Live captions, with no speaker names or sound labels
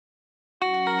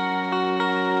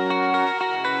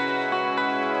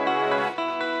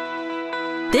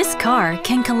This car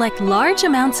can collect large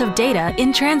amounts of data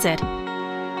in transit,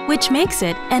 which makes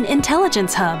it an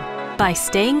intelligence hub by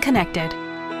staying connected.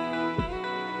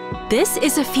 This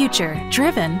is a future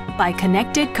driven by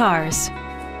connected cars.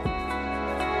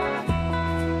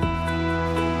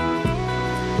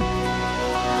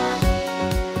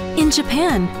 In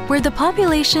Japan, where the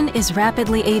population is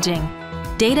rapidly aging,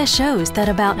 data shows that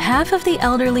about half of the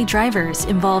elderly drivers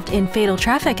involved in fatal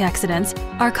traffic accidents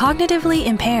are cognitively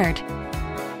impaired.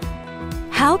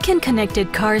 How can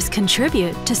connected cars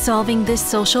contribute to solving this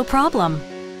social problem?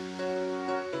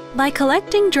 By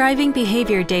collecting driving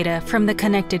behavior data from the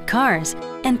connected cars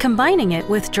and combining it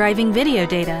with driving video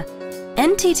data,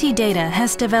 NTT DATA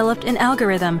has developed an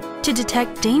algorithm to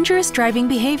detect dangerous driving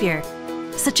behavior,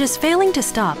 such as failing to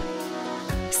stop,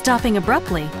 stopping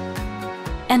abruptly,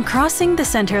 and crossing the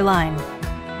center line.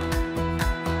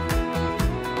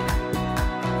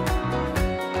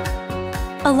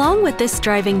 Along with this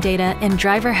driving data and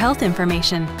driver health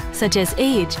information, such as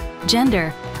age,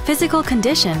 gender, physical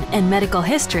condition, and medical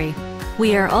history,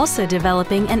 we are also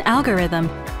developing an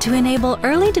algorithm to enable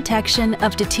early detection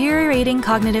of deteriorating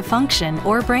cognitive function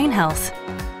or brain health.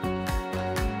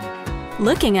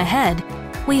 Looking ahead,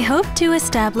 we hope to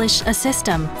establish a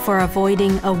system for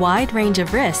avoiding a wide range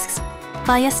of risks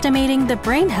by estimating the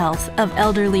brain health of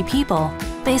elderly people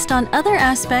based on other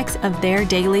aspects of their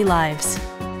daily lives.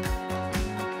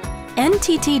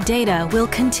 NTT DATA will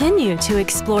continue to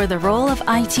explore the role of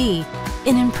IT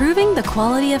in improving the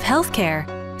quality of healthcare,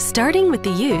 starting with the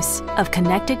use of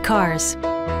connected cars.